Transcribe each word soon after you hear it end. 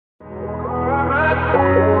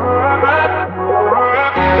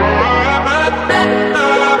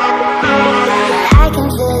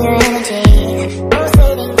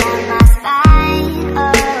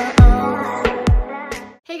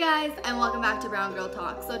to Brown Girl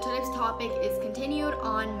Talk. So today's topic is continued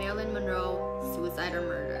on Marilyn Monroe suicide or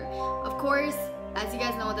murder. Of course, as you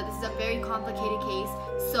guys know, that this is a very complicated case,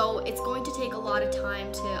 so it's going to take a lot of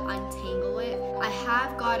time to untangle it. I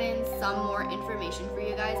have gotten some more information for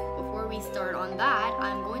you guys. Before we start on that,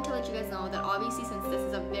 I'm going to let you guys know that obviously since this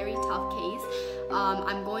is a very tough case,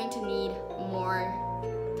 I'm going to need more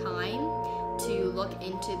time to look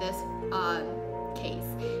into this case.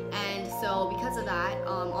 And so because of that,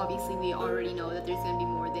 obviously we already know that there's going to be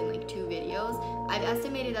more than like 2 videos. I've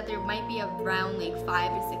estimated that there might be around like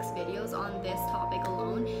 5 to 6 videos on this topic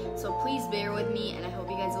alone, so please bear with me and I hope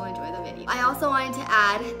you guys will enjoy the video. I also wanted to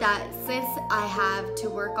add that since I have to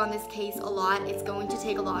work on this case a lot, it's going to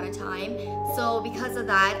take a lot of time. So because of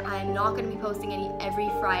that, I'm not going to be posting every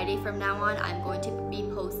Friday from now on. I'm going to be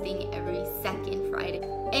posting every second Friday.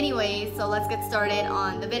 Anyway, so let's get started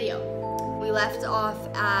on the video. We left off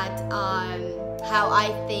at how I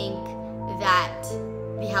think that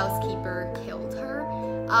the housekeeper killed her.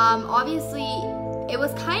 Obviously, it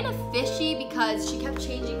was kind of fishy because she kept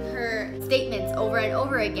changing her statements over and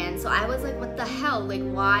over again. So I was like, what the hell? Like,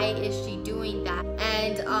 why is she doing that?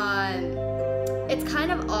 And it's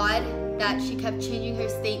kind of odd that she kept changing her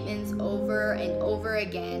statements over and over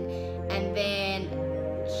again. And then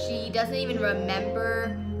she doesn't even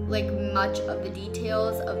remember like much of the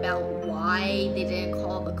details about why they didn't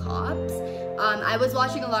call the cops. I was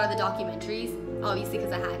watching a lot of the documentaries, obviously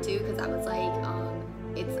because I had to, because I was like,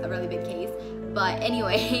 it's a really big case. But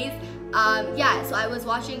anyways, yeah, so I was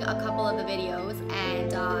watching a couple of the videos,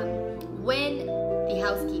 and when the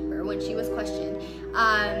housekeeper, when she was questioned,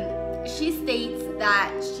 she states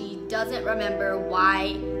that she doesn't remember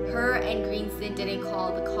why her and Greenston didn't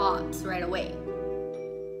call the cops right away.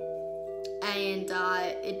 And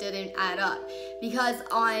it didn't add up because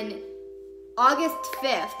on August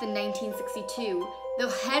 5th, 1962, the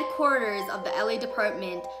headquarters of the LA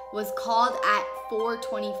department was called at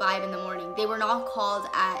 4:25 in the morning. They were not called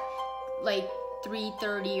at like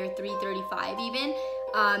 3:30 or 3:35 even.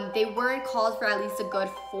 They weren't called for at least a good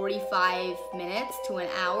 45 minutes to an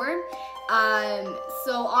hour.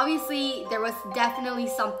 So obviously there was definitely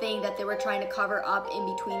something that they were trying to cover up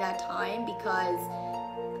in between that time, because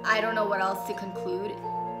I don't know what else to conclude.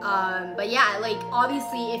 But yeah, like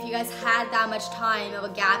obviously if you guys had that much time of a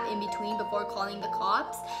gap in between before calling the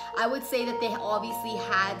cops, I would say that they obviously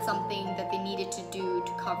had something that they needed to do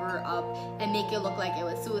to cover up and make it look like it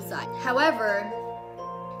was suicide. However,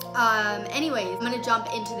 anyways, I'm gonna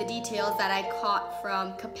jump into the details that I caught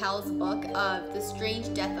from Capel's book of The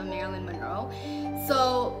Strange Death of Marilyn Monroe.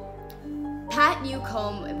 So Pat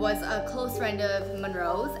Newcomb was a close friend of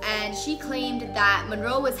Monroe's, and she claimed that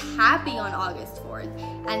Monroe was happy on August 4th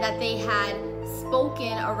and that they had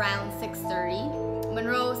spoken around 6:30.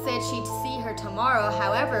 Monroe said she'd see her tomorrow.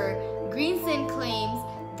 However, Greenston claims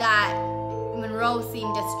that Monroe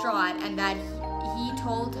seemed distraught and that he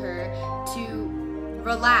told her to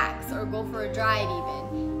relax or go for a drive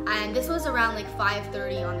even. And this was around like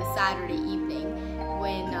 5:30 on the Saturday evening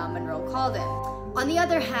when Monroe called him. On the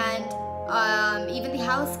other hand, even the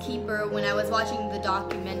housekeeper, when I was watching the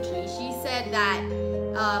documentary, she said that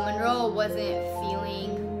Monroe wasn't feeling,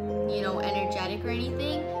 you know, energetic or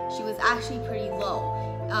anything. She was actually pretty low,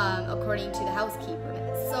 according to the housekeeper.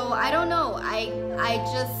 So I don't know. I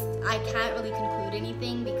can't really conclude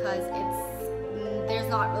anything because there's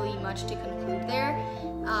not really much to conclude there.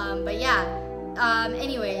 But yeah.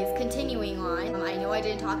 Anyways, continuing on. I know I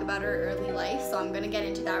didn't talk about her early life, so I'm gonna get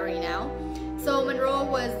into that right now. So Monroe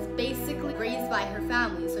was basically raised by her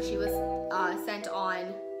family, so she was sent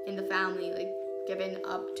on in the family, like given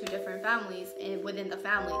up to different families within the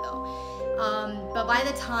family though. But by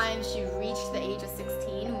the time she reached the age of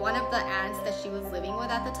 16, one of the aunts that she was living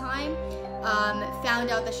with at the time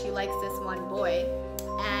found out that she likes this one boy,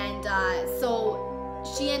 and so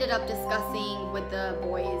she ended up discussing with the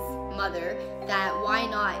boy's mother that why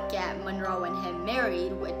not get Monroe and him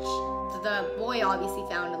married, which the boy obviously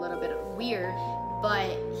found a little bit weird, but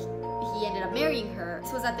he ended up marrying her.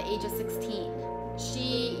 This was at the age of 16.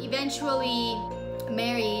 She eventually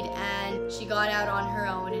married and she got out on her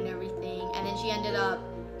own and everything, and then she ended up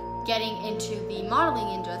getting into the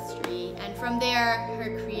modeling industry, and from there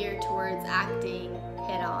her career towards acting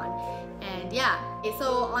hit on. And yeah,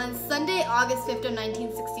 so on Sunday, August 5th of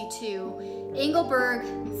 1962, Engelberg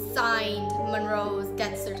signed Monroe's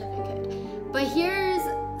death certificate. But here's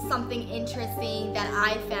something interesting that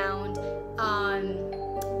I found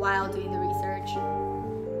while doing the research,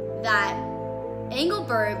 that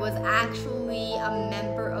Engelberg was actually a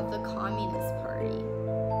member of the Communist Party.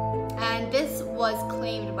 And this was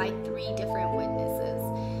claimed by 3 different witnesses.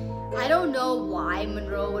 I don't know why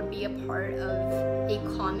Monroe would be a part of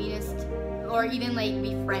a communist or even like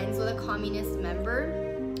be friends with a communist member.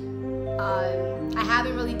 I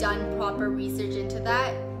haven't really done proper research into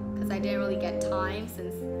that because I didn't really get time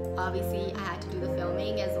since obviously I had to do the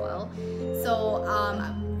filming as well. So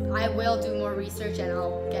I will do more research and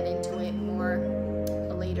I'll get into it more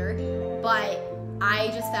later. But I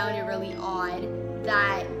just found it really odd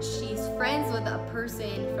that she's friends with a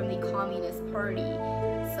person from the Communist Party.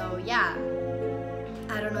 So yeah,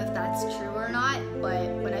 I don't know if that's true or not, but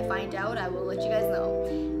when I find out, I will let you guys know.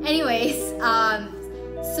 Anyways,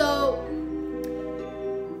 so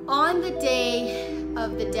on the day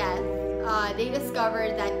of the death, they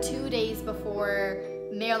discovered that 2 days before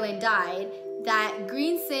Marilyn died, that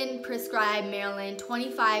Greenson prescribed Marilyn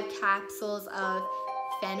 25 capsules of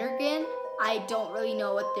Phenergan. I don't really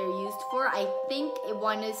know what they're used for. I think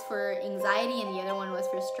one is for anxiety and the other one was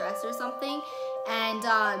for stress or something. And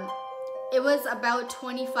it was about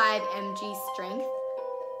 25 mg strength.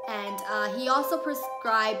 And he also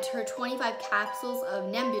prescribed her 25 capsules of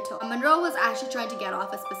Nembutal. Monroe was actually trying to get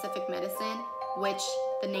off a specific medicine, which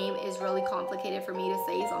the name is really complicated for me to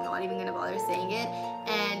say, so I'm not even gonna bother saying it.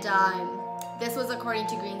 And this was according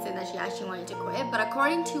to Greenson that she actually wanted to quit. But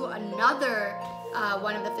according to another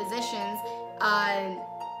one of the physicians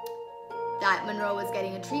that Monroe was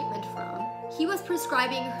getting a treatment from, he was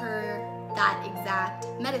prescribing her that exact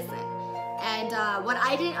medicine. And what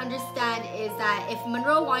I didn't understand is that if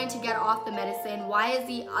Monroe wanted to get off the medicine, why is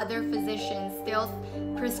the other physician still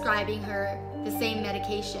prescribing her the same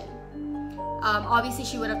medication? Obviously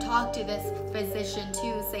she would have talked to this physician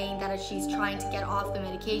too, saying that she's trying to get off the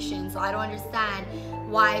medication. So I don't understand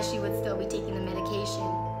why she would still be taking the medication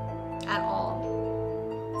at all.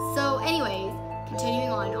 So anyways, continuing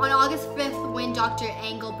on August 5th, when Dr.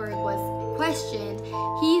 Engelberg was questioned,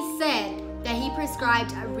 he said that he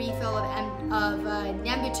prescribed a refill of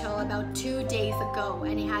Nembutal about 2 days ago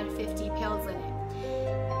and it had 50 pills in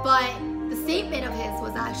it. But the statement of his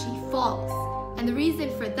was actually false. And the reason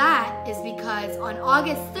for that is because on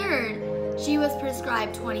August 3rd, she was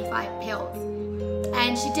prescribed 25 pills.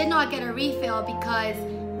 And she did not get a refill because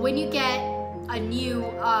when you get a new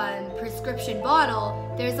prescription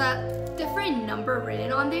bottle, there's a different number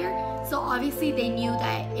written on there. So obviously they knew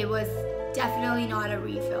that it was definitely not a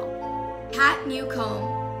refill. Pat Newcomb,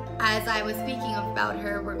 as I was speaking about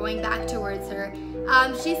her, we're going back towards her,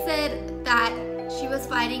 she said that she was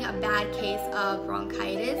fighting a bad case of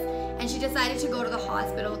bronchitis and she decided to go to the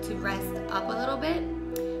hospital to rest up a little bit.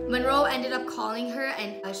 Monroe ended up calling her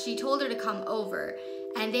and she told her to come over,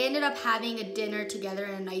 and they ended up having a dinner together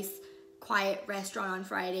in a nice quiet restaurant on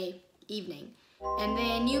Friday evening. And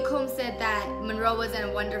then Newcomb said that Monroe was in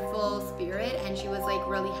a wonderful spirit and she was like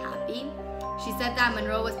really happy. She said that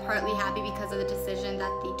Monroe was partly happy because of the decision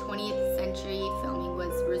that the 20th century filming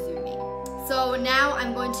was resuming. So now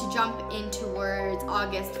I'm going to jump in towards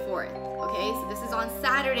August 4th. Okay, so this is on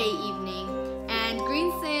Saturday evening, and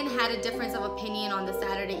Greenson had a difference of opinion on the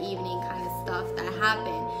Saturday evening kind of stuff that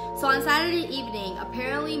happened. So on Saturday evening,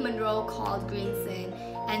 apparently Monroe called Greenson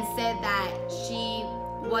and said that she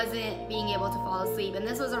wasn't being able to fall asleep, and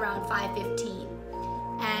this was around 5:15.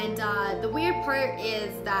 And the weird part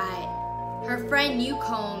is that her friend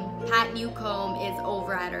Newcomb, Pat Newcomb, is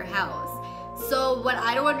over at her house. So what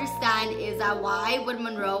I don't understand is that why would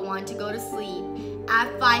Monroe want to go to sleep at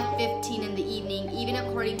 5:15 in the evening? Even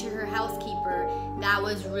according to her housekeeper, that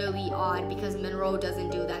was really odd because Monroe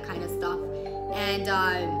doesn't do that kind of stuff. And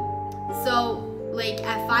so like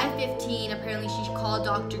at 5:15, apparently she called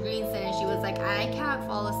Dr. Greenson and she was like, I can't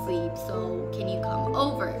fall asleep, so can you come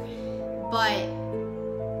over? But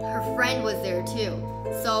her friend was there too.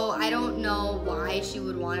 So I don't know why she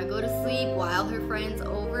would want to go to sleep while her friend's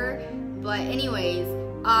over. But anyways,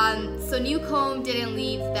 so Newcomb didn't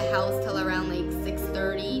leave the house till around like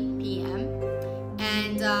 6:30 p.m.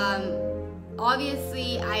 And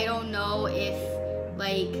obviously I don't know if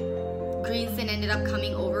like Greenson ended up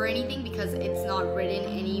coming over or anything because it's not written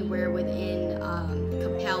anywhere within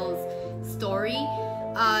Capel's story.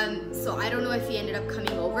 So I don't know if he ended up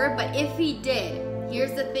coming over, but if he did,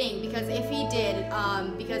 here's the thing, because if he did,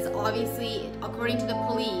 because obviously according to the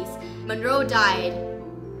police, Monroe died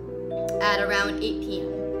at around 8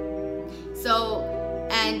 p.m. So,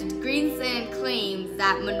 and Greenson claims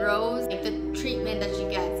that Monroe's, like the treatment that she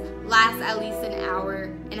gets, lasts at least an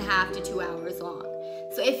hour and a half to 2 hours long.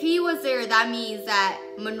 So if he was there, that means that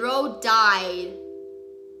Monroe died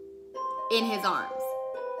in his arms,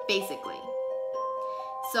 basically.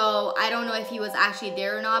 So I don't know if he was actually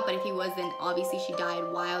there or not, but if he was, then obviously she died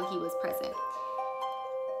while he was present.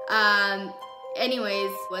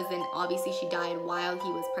 Anyways, wasn't, obviously she died while he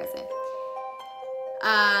was present.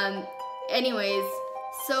 Anyways,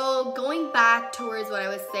 so going back towards what I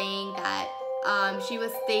was saying, that she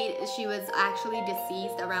was actually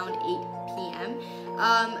deceased around 8 p.m.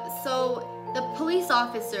 So the police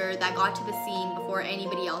officer that got to the scene before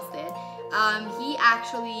anybody else did, he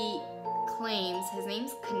actually claims, his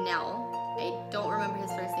name's Cannell, I don't remember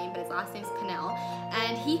his first name, but his last name's Cannell,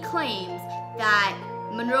 and he claims that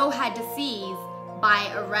Monroe had deceased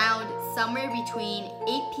by around somewhere between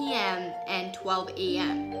 8 p.m. and 12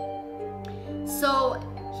 a.m. So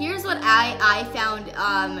here's what I found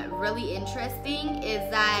really interesting is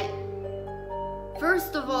that,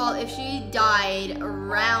 first of all, if she died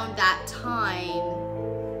around that time,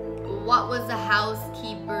 what was the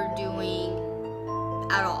housekeeper doing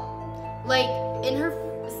at all? Like, in her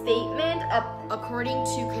statement, according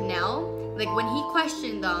to Cannell, like when he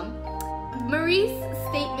questioned them, Marie's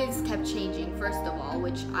statements kept changing, first of all,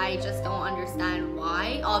 which I just don't understand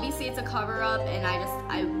why. Obviously it's a cover-up, and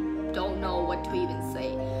I don't know what to even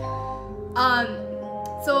say.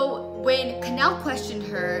 So when Cannell questioned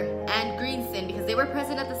her and Greenson, because they were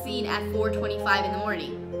present at the scene at 4:25 in the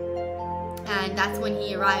morning, and that's when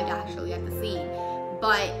he arrived actually at the scene,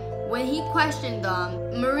 but when he questioned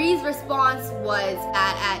them, Marie's response was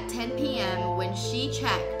that at 10 p.m. when she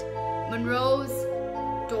checked, Monroe's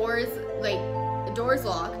doors, like the door's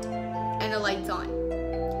locked and the light's on,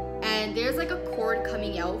 and there's like a cord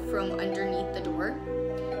coming out from underneath the door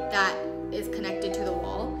that is connected to the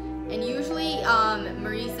wall. And usually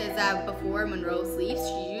Marie says that before Monroe sleeps,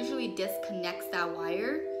 she usually disconnects that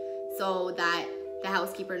wire so that the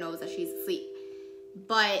housekeeper knows that she's asleep.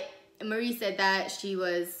 But Marie said that she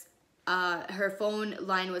was her phone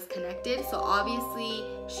line was connected, so obviously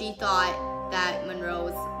she thought that Monroe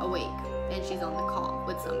was awake and she's on the call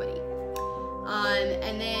with somebody.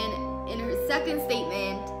 And then in her second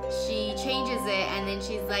statement, she changes it, and then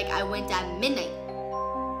she's like, I went at midnight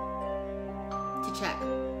to check.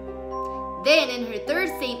 Then in her third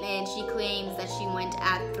statement, she claims that she went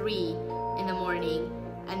at 3 in the morning,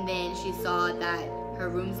 and then she saw that her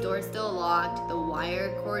room's door is still locked, the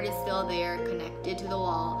wire cord is still there connected to the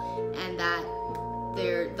wall, and that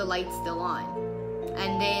the light's still on.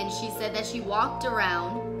 And then she said that she walked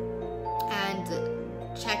around and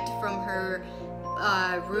checked from her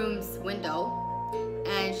room's window,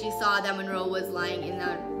 and she saw that Monroe was lying in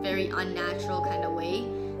a very unnatural kind of way,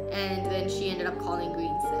 and then she ended up calling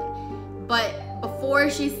Greenson. But before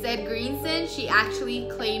she said Greenson, she actually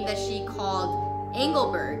claimed that she called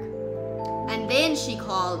Engelberg, and then she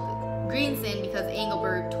called Greenson because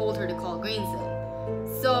Engelberg told her to call Greenson.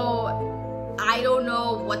 So I don't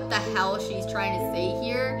know what the hell she's trying to say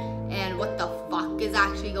here and what the fuck is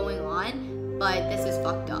actually going on, but this is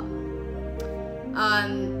fucked up.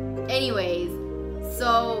 Anyways,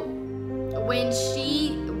 so when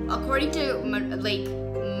she, according to like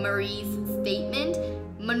Marie's statement,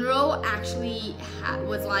 Monroe actually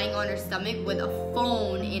was lying on her stomach with a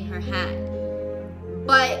phone in her hand.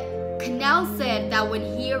 But Cannell said that when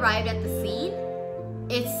he arrived at the scene,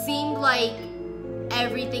 it seemed like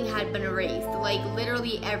everything had been erased. Like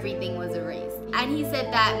literally everything was erased. And he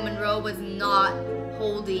said that Monroe was not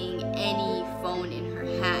holding any phone in her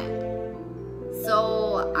hand.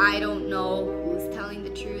 So I don't know who's telling the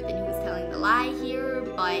truth and who's telling the lie here,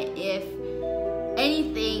 but if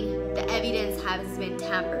anything, the evidence has been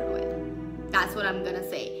tampered with. That's what I'm gonna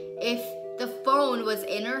say. If the phone was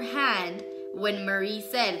in her hand when Marie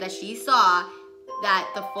said that she saw that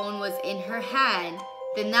the phone was in her hand,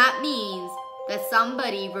 then that means that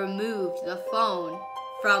somebody removed the phone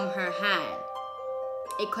from her hand.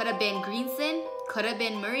 It could have been Greenson, could have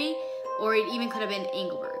been Marie, or it even could have been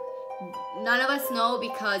Engelberg. None of us know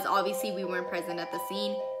because obviously we weren't present at the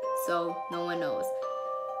scene, so no one knows.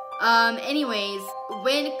 Anyways,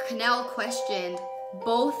 when Cannell questioned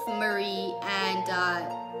both Marie and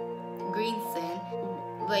Greenson,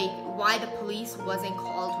 like why the police wasn't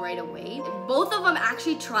called right away, both of them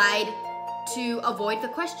actually tried to avoid the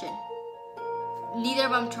question. Neither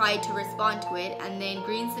of them tried to respond to it, and then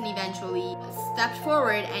Greenson eventually stepped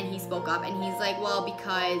forward and he spoke up, and he's like, well,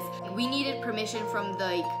 because we needed permission from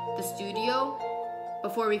the studio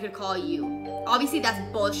before we could call you. Obviously that's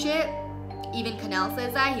bullshit. Even Cannell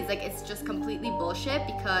says that. He's like, it's just completely bullshit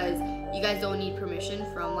because you guys don't need permission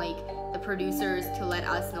from like the producers to let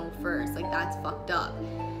us know first. Like that's fucked up.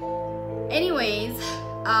 Anyways,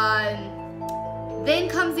 then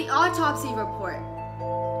comes the autopsy report.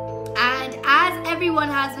 And as everyone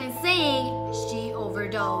has been saying, she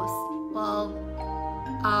overdosed. Well,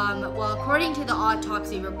 according to the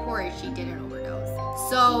autopsy report, she didn't overdose.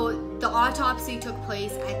 So the autopsy took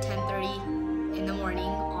place at 10:30 in the morning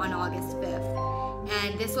on August 5th.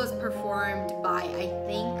 And this was performed by, I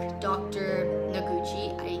think, Dr.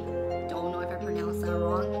 Noguchi. I don't know if I pronounced that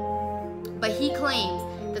wrong. But he claims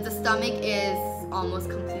that the stomach is almost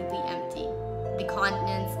completely empty. The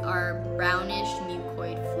contents are brownish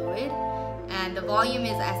mucoid fluid, and the volume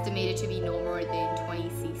is estimated to be no more than 20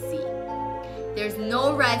 cc. There's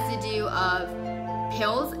no residue of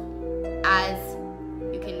pills, as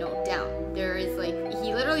you can note down. There is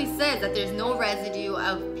he literally says that there's no residue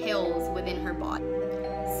of pills within her body.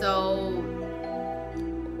 So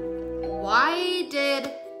why did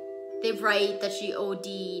they write that she OD'd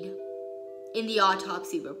in the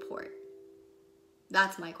autopsy report?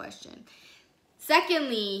 That's my question.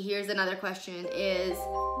 Secondly, here's another question is,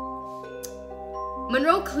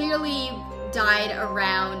 Monroe clearly died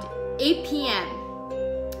around 8 p.m.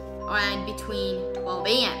 and between 12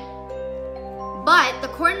 a.m. But the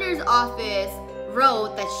coroner's office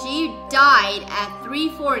wrote that she died at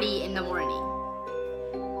 3:40 in the morning.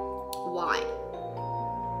 Why?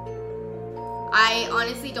 I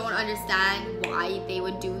honestly don't understand why they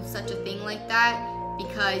would do such a thing like that,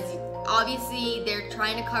 because obviously they're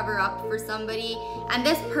trying to cover up for somebody, and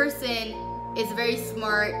this person is very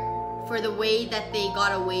smart for the way that they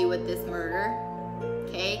got away with this murder.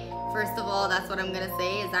 Okay, first of all, that's what I'm gonna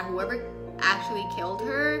say, is that whoever actually killed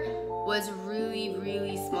her was really,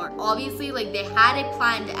 really smart. Obviously, they had it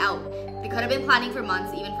planned out. They could have been planning for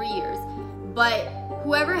months, even for years, but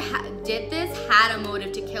whoever did this had a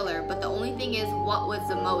motive to kill her. But the only thing is, what was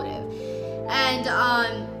the motive? And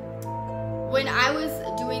when I was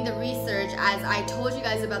doing the research, as I told you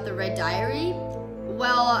guys about the red diary,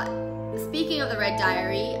 well, speaking of the red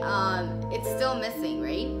diary, it's still missing,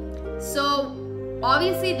 right? So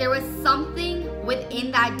obviously there was something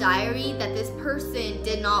within that diary that this person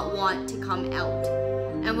did not want to come out.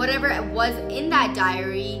 And whatever it was in that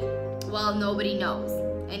diary, well, nobody knows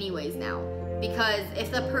anyways now. Because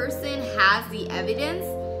if the person has the evidence,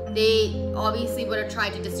 they obviously would have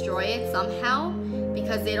tried to destroy it somehow,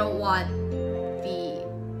 because they don't want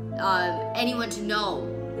anyone to know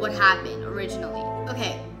what happened originally.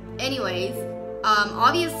 Okay, anyways,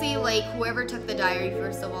 obviously, whoever took the diary,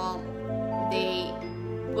 first of all, they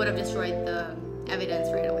would have destroyed the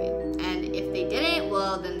evidence right away. And if they didn't,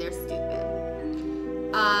 well, then they're stupid.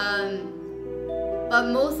 But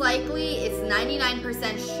most likely, it's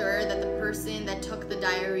 99% sure that the person that took the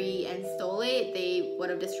diary and stole it, they would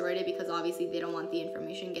have destroyed it, because obviously they don't want the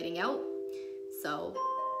information getting out. So,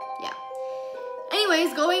 yeah.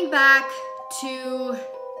 Anyways, going back to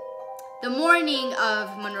the morning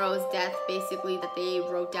of Monroe's death, basically, that they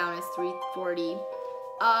wrote down as 3:40.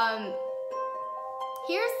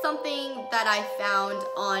 Here's something that I found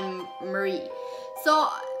on Marie. So,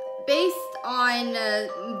 based on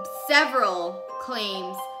several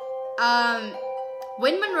claims,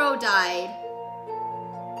 when Monroe died,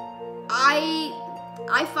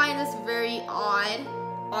 I find this very odd,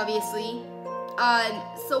 obviously.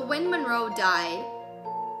 So when Monroe died,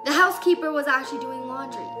 the housekeeper was actually doing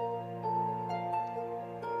laundry.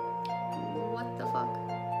 What the fuck?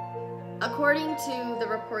 According to the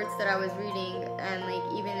reports that I was reading, and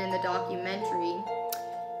even in the documentary,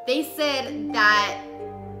 they said that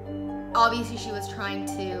obviously she was trying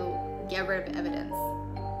to get rid of evidence.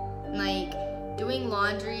 Doing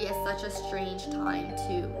laundry is such a strange time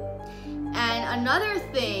too. And another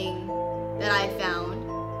thing that I found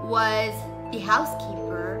was the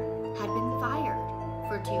housekeeper had been fired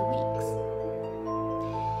for 2 weeks.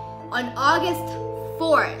 On August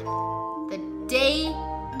 4th, the day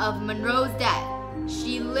of Monroe's death,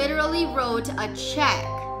 she literally wrote a check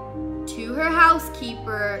to her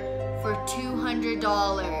housekeeper for $200,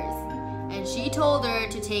 and she told her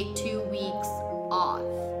to take 2 weeks off.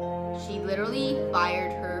 She literally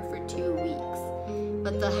fired her for 2 weeks.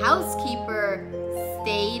 But the housekeeper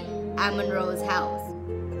stayed at Monroe's house.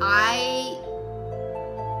 I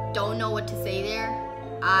don't know what to say there.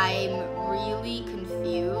 I'm really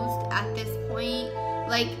confused at this point.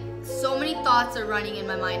 So many thoughts are running in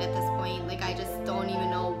my mind at this point. I just don't even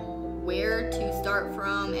know where to start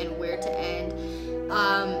from and where to end.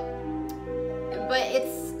 But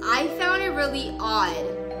I found it really odd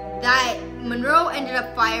that Monroe ended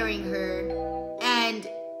up firing her and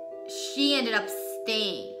she ended up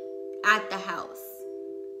staying at the house,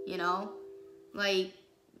 you know?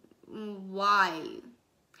 Why?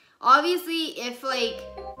 Obviously, if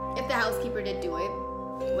the housekeeper did do it,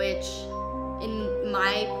 which in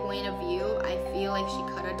my point of view, I feel like she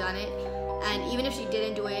could have done it, and even if she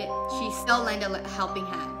didn't do it, she still lent a helping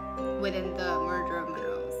hand within the murder of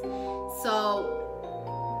Monroe's. So,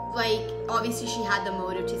 obviously she had the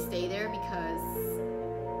motive to stay there, because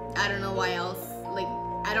I don't know why else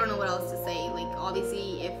I don't know what else to say. Like,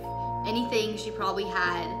 obviously, if anything, she probably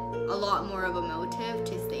had a lot more of a motive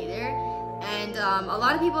to stay there. And a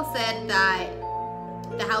lot of people said that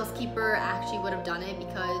the housekeeper actually would have done it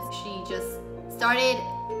because she just started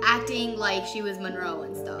acting like she was Monroe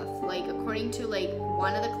and stuff. Like, according to like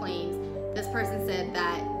one of the claims, this person said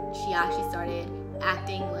that she actually started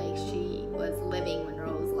acting like she was living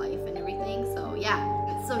Monroe's life and everything. So yeah.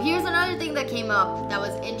 So here's another thing that came up that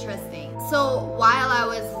was interesting. So while I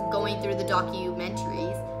was going through the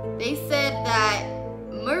documentaries, they said that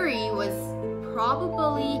Murray was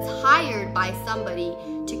probably hired by somebody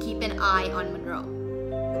to keep an eye on Monroe.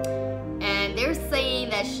 And they're saying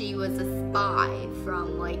that she was a spy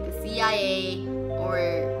from like the CIA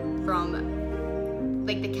or from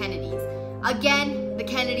like the Kennedys. Again, the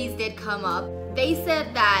Kennedys did come up. They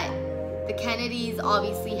said that the Kennedys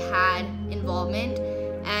obviously had involvement,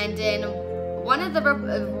 and then one of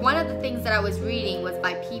the things that I was reading was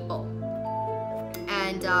by People.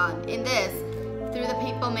 And in this, through the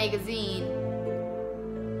People magazine,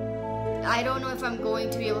 I don't know if I'm going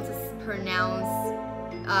to be able to pronounce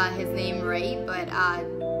his name right, but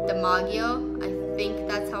DiMaggio, I think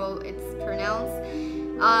that's how it's pronounced.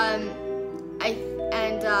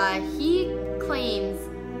 He claims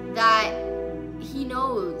that he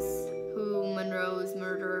knows who Monroe's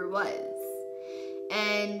murderer was,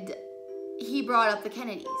 and he brought up the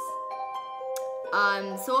Kennedys.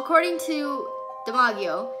 So according to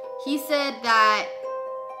DiMaggio, he said that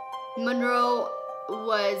Monroe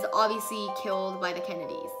was obviously killed by the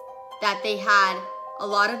Kennedys, that they had a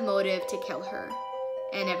lot of motive to kill her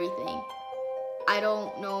and everything. I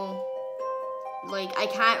don't know, like, I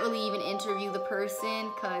can't really even interview the person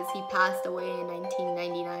because he passed away in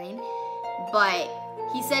 1999, but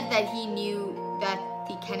he said that he knew that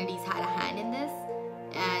the Kennedys had a hand in this,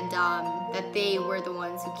 and that they were the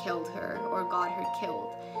ones who killed her or got her killed.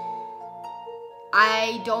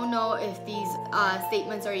 I don't know if these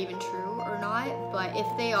statements are even true or not, but if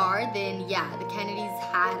they are, then yeah, the Kennedys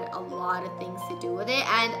had a lot of things to do with it.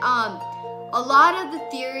 And a lot of the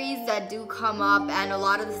theories that do come up and a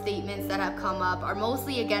lot of the statements that have come up are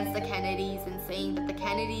mostly against the Kennedys and saying that the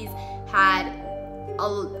Kennedys had a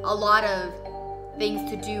lot of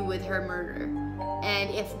things to do with her murder.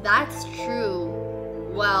 And if that's true,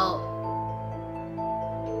 well,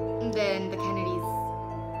 then the Kennedys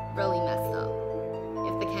really messed up.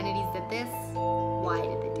 If the Kennedys did this, why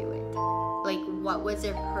did they do it? Like, what was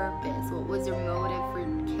their purpose? What was their motive for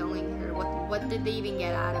killing her? What did they even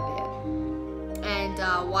get out of it? And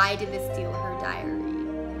why did they steal her diary?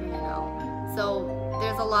 You know? So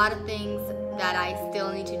there's a lot of things that I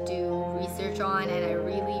still need to do research on, and I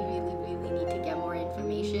really need to get more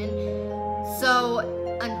information. So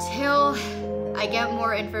until I get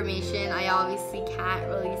more information, I obviously can't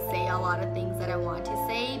really say a lot of things that I want to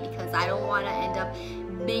say because I don't want to end up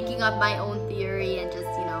making up my own theory and just,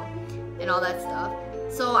 you know, and all that stuff.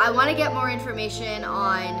 So I want to get more information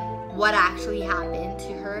on what actually happened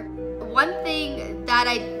to her. One thing that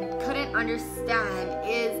I couldn't understand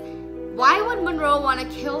is, why would Monroe want to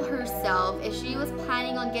kill herself if she was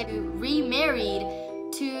planning on getting remarried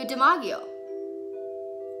to DiMaggio?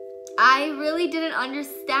 I really didn't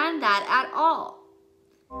understand that at all.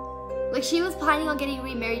 Like, she was planning on getting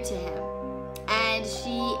remarried to him, and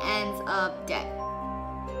she ends up dead.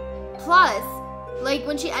 Plus, like,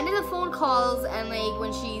 when she ended the phone calls and like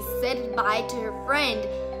when she said bye to her friend,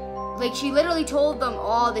 like, she literally told them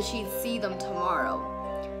all that she'd see them tomorrow.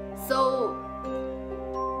 So,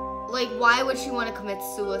 like, why would she want to commit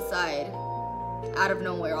suicide out of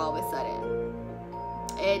nowhere all of a sudden?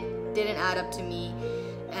 It didn't add up to me.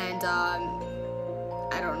 And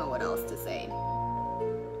I don't know what else to say.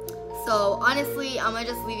 So honestly, I'm gonna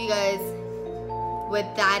just leave you guys with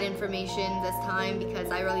that information this time because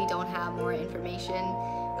I really don't have more information.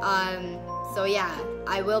 So yeah,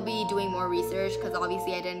 I will be doing more research because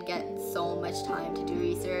obviously I didn't get so much time to do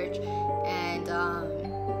research. And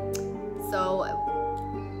so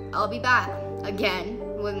I'll be back again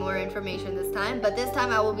with more information this time. But this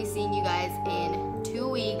time I will be seeing you guys in 2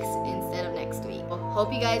 weeks instead of next week.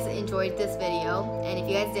 Hope you guys enjoyed this video, and if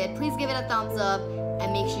you guys did, please give it a thumbs up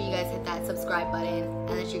and make sure you guys hit that subscribe button and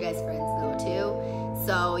let your guys' friends know too.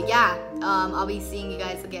 So yeah, I'll be seeing you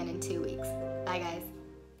guys again in 2 weeks. Bye guys.